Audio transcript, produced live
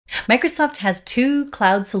Microsoft has two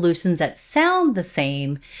cloud solutions that sound the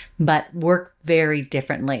same, but work very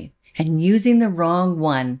differently. And using the wrong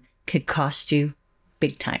one could cost you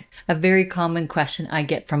big time. A very common question I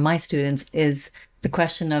get from my students is the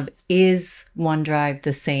question of, is OneDrive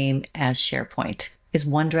the same as SharePoint? Is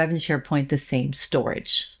OneDrive and SharePoint the same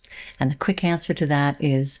storage? And the quick answer to that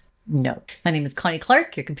is no. My name is Connie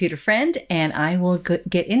Clark, your computer friend, and I will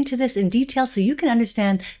get into this in detail so you can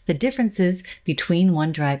understand the differences between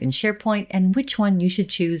OneDrive and SharePoint and which one you should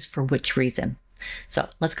choose for which reason. So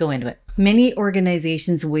let's go into it. Many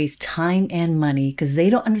organizations waste time and money because they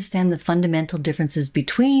don't understand the fundamental differences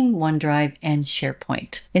between OneDrive and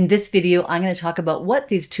SharePoint. In this video, I'm going to talk about what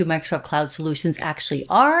these two Microsoft Cloud solutions actually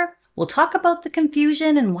are. We'll talk about the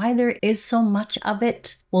confusion and why there is so much of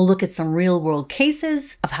it. We'll look at some real-world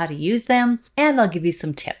cases of how to use them, and I'll give you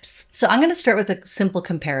some tips. So I'm going to start with a simple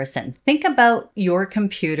comparison. Think about your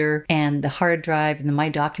computer and the hard drive and the My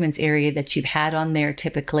Documents area that you've had on there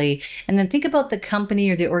typically, and then think about the company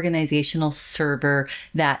or the organizational server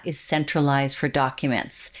that is centralized for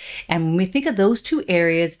documents. And when we think of those two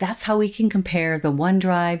areas, that's how we can compare the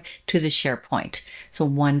OneDrive to the SharePoint. So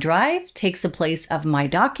OneDrive takes the place of My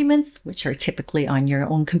Documents, which are typically on your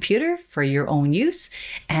own computer for your own use.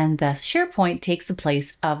 And the SharePoint takes the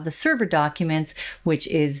place of the server documents, which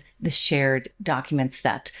is the shared documents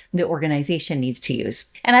that the organization needs to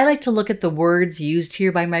use. And I like to look at the words used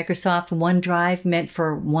here by Microsoft. OneDrive meant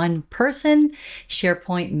for one person,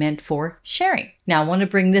 SharePoint meant for sharing. Now I want to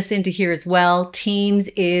bring this into here as well. Teams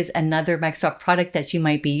is another Microsoft product that you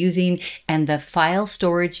might be using, and the file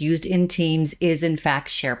storage used in Teams is in fact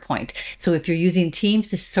SharePoint. So if you're using Teams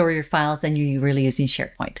to store your files, then you're really using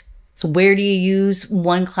SharePoint. So where do you use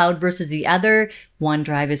one cloud versus the other?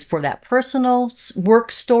 OneDrive is for that personal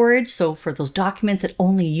work storage. So for those documents that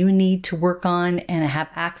only you need to work on and have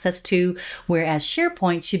access to, whereas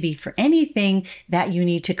SharePoint should be for anything that you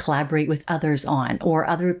need to collaborate with others on, or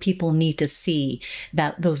other people need to see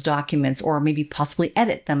those documents, or maybe possibly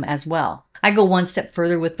edit them as well. I go one step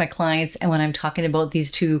further with my clients, and when I'm talking about these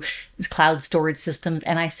two cloud storage systems,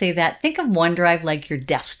 and I say that, think of OneDrive like your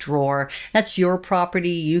desk drawer. That's your property.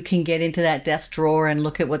 You can get into that desk drawer and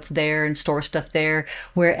look at what's there and store stuff there.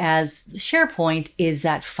 Whereas SharePoint is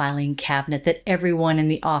that filing cabinet that everyone in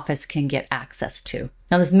the office can get access to.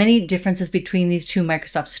 Now, there's many differences between these two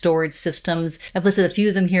Microsoft storage systems. I've listed a few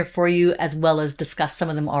of them here for you, as well as discussed some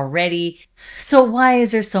of them already. So why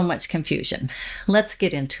is there so much confusion? Let's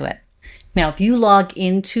get into it. Now, if you log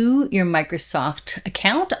into your Microsoft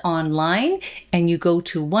account online and you go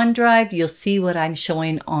to OneDrive, you'll see what I'm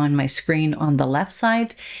showing on my screen on the left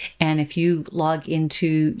side. And if you log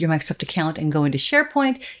into your Microsoft account and go into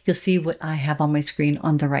SharePoint, you'll see what I have on my screen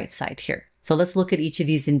on the right side here. So let's look at each of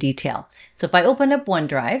these in detail. So if I open up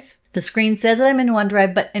OneDrive, the screen says that I'm in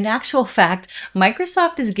OneDrive, but in actual fact,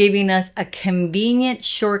 Microsoft is giving us a convenient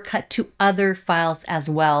shortcut to other files as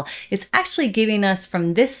well. It's actually giving us,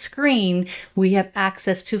 from this screen, we have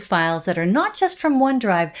access to files that are not just from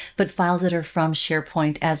OneDrive, but files that are from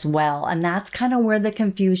SharePoint as well. And that's kind of where the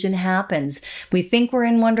confusion happens. We think we're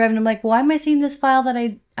in OneDrive and I'm like, why am I seeing this file that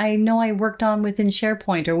I know I worked on within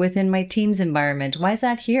SharePoint or within my Teams environment? Why is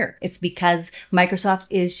that here? It's because Microsoft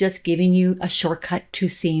is just giving you a shortcut to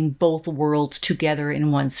seeing both worlds together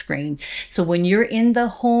in one screen. So when you're in the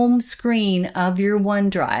home screen of your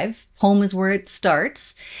OneDrive, home is where it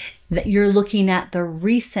starts, that you're looking at the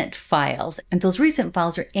recent files. And those recent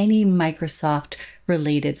files are any Microsoft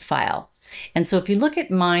related file. And so if you look at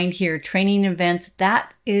mine here, training events,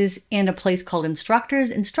 that is in a place called Instructors.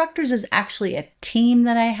 Instructors is actually a team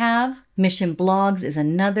that I have. Mission Blogs is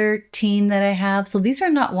another team that I have. So these are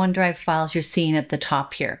not OneDrive files you're seeing at the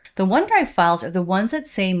top here. The OneDrive files are the ones that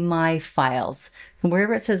say My Files. So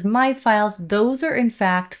wherever it says My Files, those are in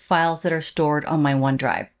fact files that are stored on my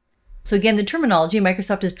OneDrive. So again, the terminology,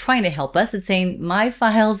 Microsoft is trying to help us. It's saying My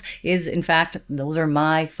Files is, in fact, those are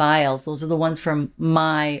my files. Those are the ones from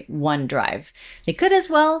my OneDrive. They could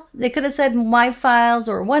have said My Files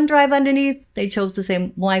or OneDrive underneath. They chose to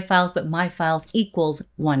say My Files, but My Files equals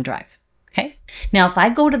OneDrive. Okay. Now, if I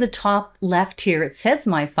go to the top left here, it says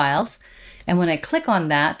My Files. And when I click on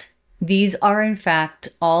that, these are in fact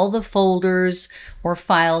all the folders or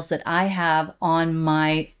files that I have on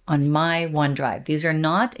my OneDrive. These are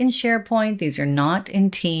not in SharePoint. These are not in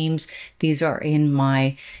Teams. These are in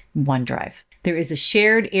my OneDrive. There is a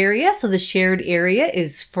shared area. So the shared area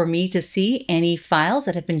is for me to see any files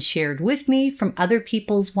that have been shared with me from other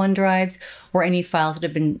people's OneDrives, or any files that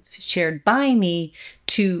have been shared by me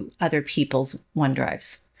to other people's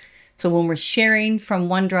OneDrives. So when we're sharing from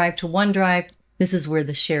OneDrive to OneDrive, This is where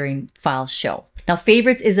the sharing files show. Now,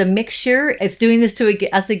 favorites is a mixture. It's doing this to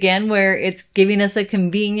us again, where it's giving us a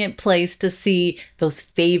convenient place to see those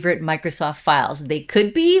favorite Microsoft files. They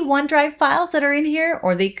could be OneDrive files that are in here,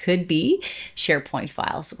 or they could be SharePoint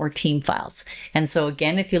files or team files. And so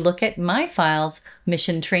again, if you look at my files,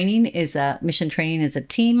 mission training is a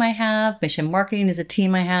team I have. Mission marketing is a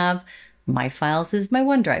team I have. My files is my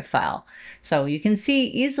OneDrive file. So you can see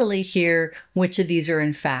easily here which of these are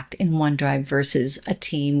in fact in OneDrive versus a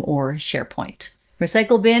team or SharePoint.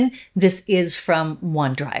 Recycle bin, this is from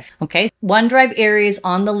OneDrive. Okay, OneDrive areas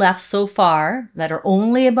on the left so far that are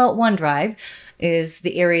only about OneDrive is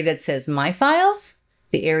the area that says My Files,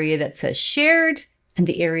 the area that says Shared, and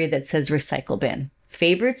the area that says Recycle bin.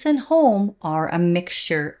 Favorites and Home are a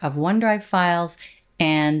mixture of OneDrive files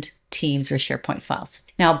and Teams or SharePoint files.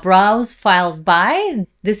 Now, browse files by,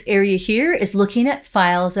 this area here is looking at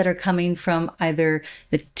files that are coming from either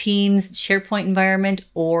the Teams SharePoint environment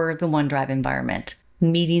or the OneDrive environment.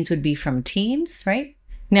 Meetings would be from Teams, right?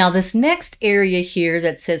 Now, this next area here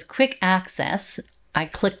that says quick access, I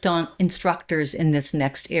clicked on instructors in this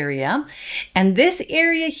next area. And this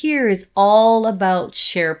area here is all about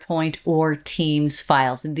SharePoint or Teams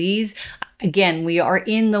files. And these, again, we are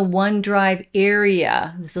in the OneDrive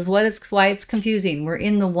area. This is why it's confusing. We're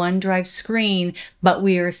in the OneDrive screen, but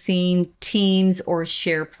we are seeing Teams or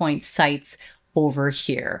SharePoint sites over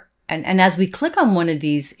here. And as we click on one of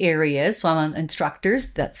these areas, so I'm on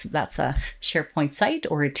instructors, that's a SharePoint site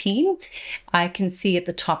or a team, I can see at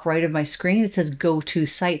the top right of my screen, it says go to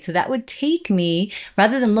site. So that would take me,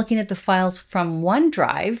 rather than looking at the files from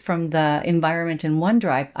OneDrive, from the environment in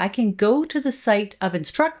OneDrive, I can go to the site of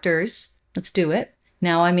instructors. Let's do it.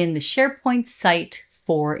 Now I'm in the SharePoint site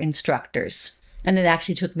for instructors. And it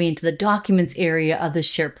actually took me into the documents area of the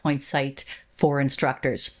SharePoint site for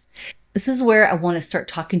instructors. This is where I want to start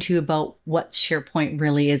talking to you about what SharePoint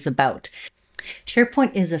really is about.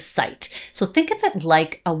 SharePoint is a site. So think of it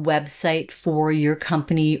like a website for your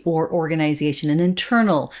company or organization, an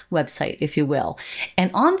internal website, if you will.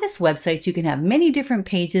 And on this website, you can have many different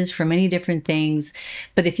pages for many different things.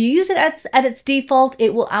 But if you use it at its default,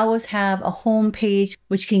 it will always have a home page,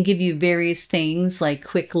 which can give you various things like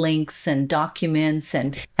quick links and documents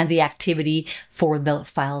and the activity for the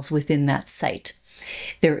files within that site.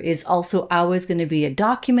 There is also always going to be a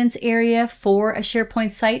documents area for a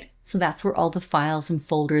SharePoint site. So that's where all the files and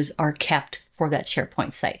folders are kept for that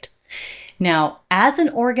SharePoint site. Now, as an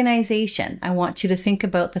organization, I want you to think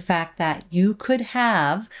about the fact that you could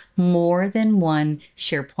have more than one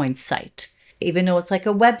SharePoint site. Even though it's like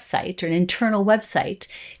a website or an internal website,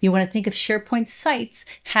 you want to think of SharePoint sites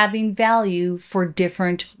having value for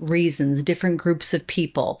different reasons, different groups of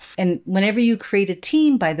people. And whenever you create a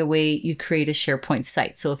team, by the way, you create a SharePoint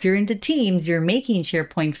site. So if you're into teams, you're making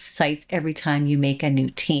SharePoint sites every time you make a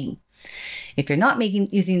new team. If you're not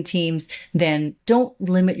using Teams, then don't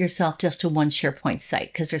limit yourself just to one SharePoint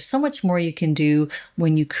site, because there's so much more you can do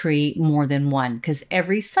when you create more than one, because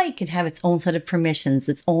every site can have its own set of permissions,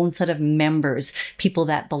 its own set of members, people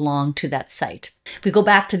that belong to that site. If we go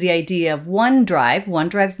back to the idea of OneDrive,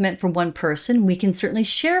 OneDrive's meant for one person. We can certainly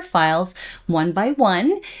share files one by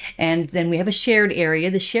one, and then we have a shared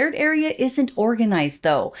area. The shared area isn't organized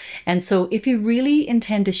though. And so if you really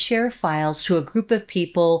intend to share files to a group of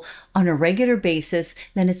people on a regular basis,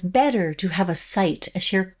 then it's better to have a site, a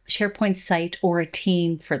SharePoint site or a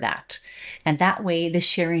team for that. And that way the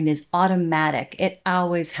sharing is automatic. It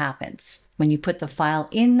always happens. When you put the file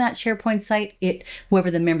in that SharePoint site, whoever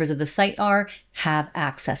the members of the site are, have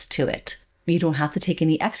access to it. You don't have to take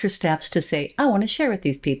any extra steps to say, I want to share with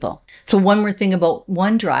these people. So one more thing about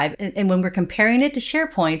OneDrive, and when we're comparing it to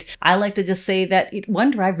SharePoint, I like to just say that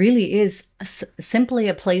OneDrive really is simply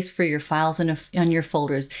a place for your files and on your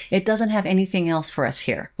folders. It doesn't have anything else for us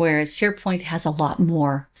here, whereas SharePoint has a lot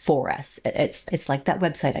more for us. It's like that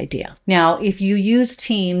website idea. Now, if you use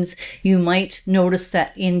Teams, you might notice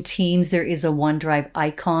that in Teams, there is a OneDrive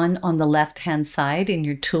icon on the left-hand side in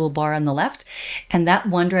your toolbar on the left, and that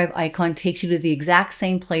OneDrive icon takes you to the exact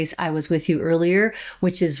same place I was with you earlier,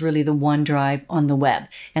 which is really the OneDrive on the web.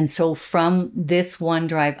 And so from this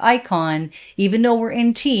OneDrive icon, even though we're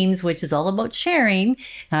in Teams, which is all about sharing,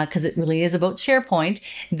 because it really is about SharePoint,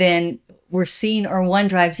 then we're seeing our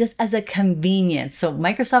OneDrive just as a convenience. So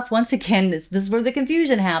Microsoft, once again, this is where the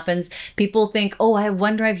confusion happens. People think, oh, I have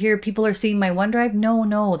OneDrive here. People are seeing my OneDrive.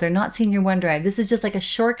 No, they're not seeing your OneDrive. This is just like a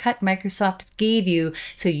shortcut Microsoft gave you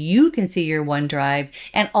so you can see your OneDrive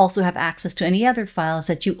and also have access to any other files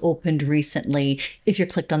that you opened recently if you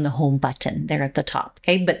clicked on the home button there at the top.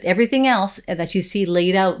 Okay, but everything else that you see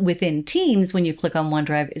laid out within Teams when you click on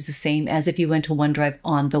OneDrive is the same as if you went to OneDrive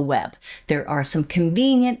on the web. There are some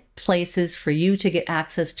convenient places for you to get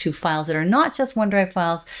access to files that are not just OneDrive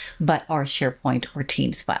files, but are SharePoint or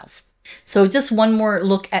Teams files. So just one more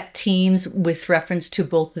look at Teams with reference to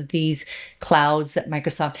both of these clouds that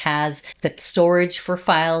Microsoft has. The storage for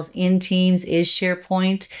files in Teams is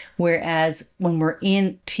SharePoint, whereas when we're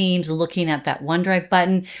in Teams looking at that OneDrive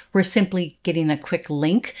button, we're simply getting a quick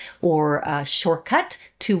link or a shortcut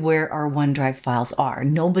to where our OneDrive files are.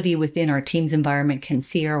 Nobody within our Teams environment can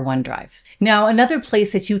see our OneDrive. Now, another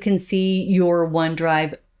place that you can see your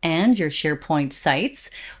OneDrive and your SharePoint sites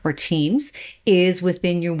or Teams is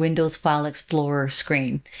within your Windows File Explorer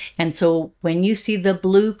screen. And so when you see the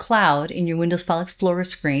blue cloud in your Windows File Explorer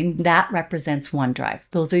screen, that represents OneDrive.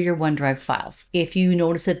 Those are your OneDrive files. If you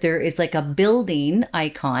notice that there is like a building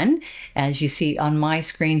icon, as you see on my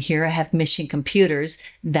screen here, I have Mission Computers,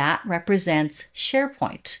 that represents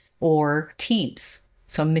SharePoint or Teams.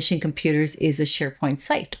 So Mission Computers is a SharePoint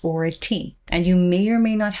site or a team. And you may or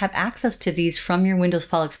may not have access to these from your Windows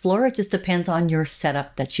File Explorer. It just depends on your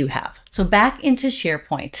setup that you have. So back into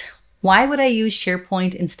SharePoint. Why would I use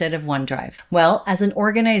SharePoint instead of OneDrive? Well, as an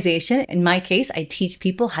organization, in my case, I teach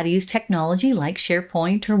people how to use technology like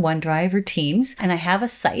SharePoint or OneDrive or Teams. And I have a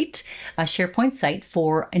site, a SharePoint site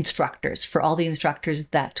for instructors, for all the instructors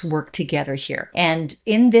that work together here. And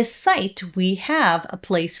in this site, we have a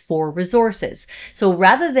place for resources. So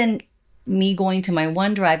rather than me going to my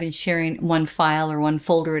OneDrive and sharing one file or one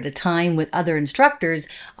folder at a time with other instructors,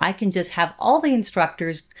 I can just have all the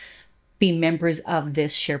instructors be members of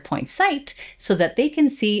this SharePoint site so that they can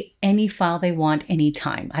see any file they want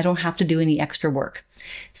anytime. I don't have to do any extra work.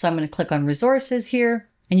 So I'm going to click on resources here,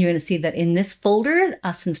 and you're going to see that in this folder,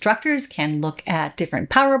 us instructors can look at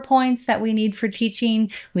different PowerPoints that we need for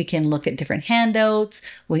teaching. We can look at different handouts.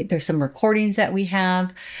 There's some recordings that we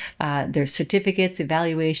have. There's certificates,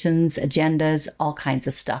 evaluations, agendas, all kinds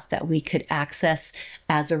of stuff that we could access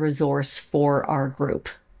as a resource for our group.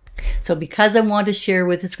 So because I want to share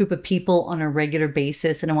with this group of people on a regular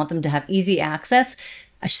basis and I want them to have easy access,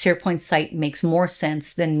 a SharePoint site makes more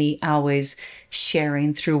sense than me always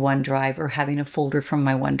sharing through OneDrive or having a folder from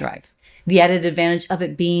my OneDrive. The added advantage of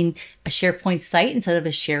it being a SharePoint site instead of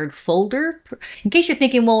a shared folder. In case you're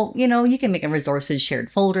thinking, well, you know, you can make a resources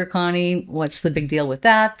shared folder, Connie. What's the big deal with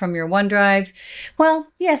that from your OneDrive? Well,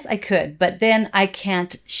 yes, I could, but then I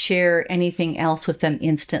can't share anything else with them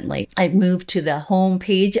instantly. I've moved to the home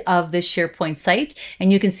page of this SharePoint site,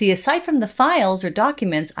 and you can see aside from the files or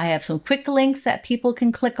documents, I have some quick links that people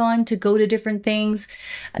can click on to go to different things.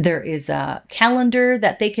 There is a calendar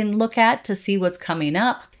that they can look at to see what's coming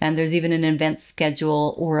up. And there's even an event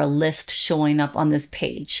schedule or a list showing up on this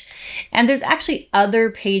page. And there's actually other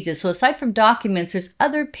pages. So aside from documents, there's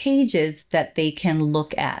other pages that they can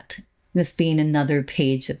look at. This being another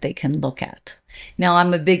page that they can look at. Now,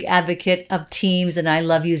 I'm a big advocate of Teams and I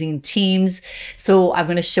love using Teams. So I'm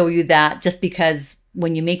going to show you that just because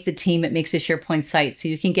when you make the team, it makes a SharePoint site. So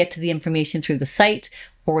you can get to the information through the site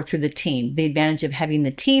or through the team. The advantage of having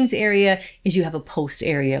the Teams area is you have a post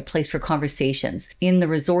area, a place for conversations. In the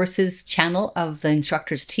resources channel of the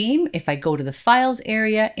instructors team, if I go to the files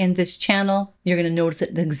area in this channel, you're going to notice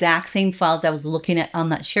that the exact same files I was looking at on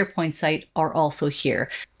that SharePoint site are also here.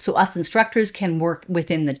 So us instructors can work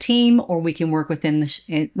within the team or we can work within the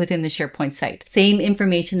SharePoint site. Same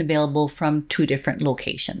information available from two different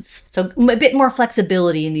locations. So a bit more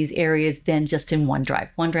flexibility in these areas than just in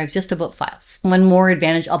OneDrive. OneDrive's just about files. One more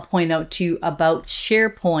advantage I'll point out to you about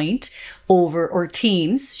SharePoint or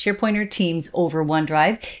Teams, SharePoint or Teams over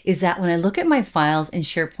OneDrive is that when I look at my files in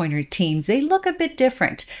SharePoint or Teams, they look a bit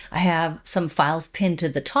different. I have some files pinned to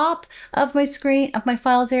the top of my screen, of my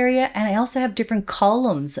files area, and I also have different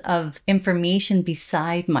columns of information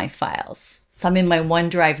beside my files. So I'm in my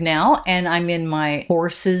OneDrive now, and I'm in my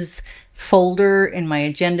courses folder in my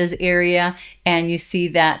agendas area, and you see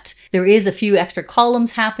that there is a few extra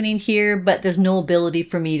columns happening here, but there's no ability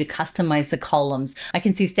for me to customize the columns. I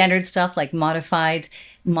can see standard stuff like modified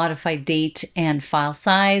date and file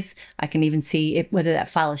size. I can even see whether that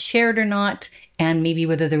file is shared or not, and maybe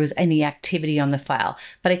whether there was any activity on the file,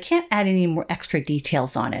 but I can't add any more extra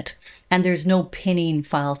details on it. And there's no pinning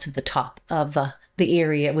files to the top of the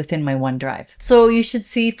area within my OneDrive. So you should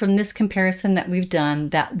see from this comparison that we've done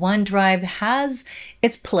that OneDrive has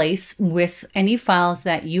its place with any files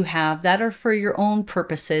that you have that are for your own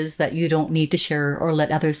purposes that you don't need to share or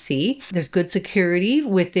let others see. There's good security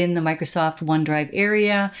within the Microsoft OneDrive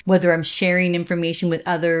area. Whether I'm sharing information with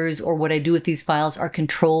others or what I do with these files are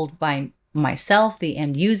controlled by myself, the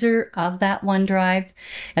end user of that OneDrive,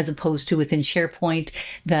 as opposed to within SharePoint,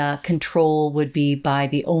 the control would be by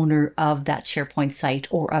the owner of that SharePoint site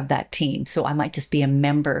or of that team. So I might just be a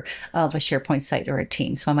member of a SharePoint site or a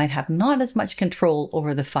team. So I might have not as much control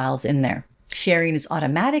over the files in there. Sharing is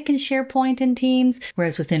automatic in SharePoint and Teams,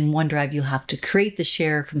 whereas within OneDrive, you'll have to create the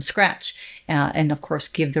share from scratch and, of course,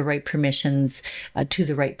 give the right permissions to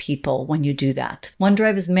the right people when you do that.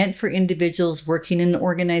 OneDrive is meant for individuals working in an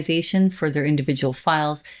organization for their individual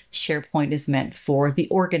files. SharePoint is meant for the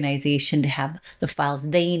organization to have the files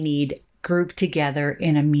they need grouped together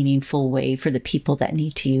in a meaningful way for the people that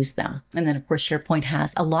need to use them. And then, of course, SharePoint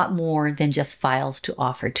has a lot more than just files to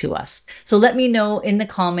offer to us. So let me know in the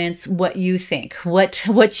comments what you think.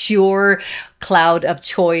 What's your cloud of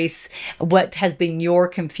choice? What has been your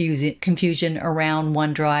confusion around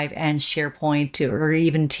OneDrive and SharePoint or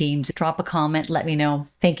even Teams? Drop a comment, let me know.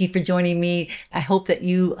 Thank you for joining me. I hope that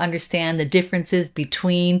you understand the differences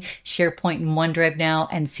between SharePoint and OneDrive now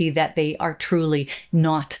and see that they are truly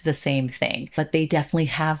not the same thing, but they definitely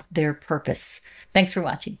have their purpose. Thanks for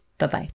watching. Bye-bye.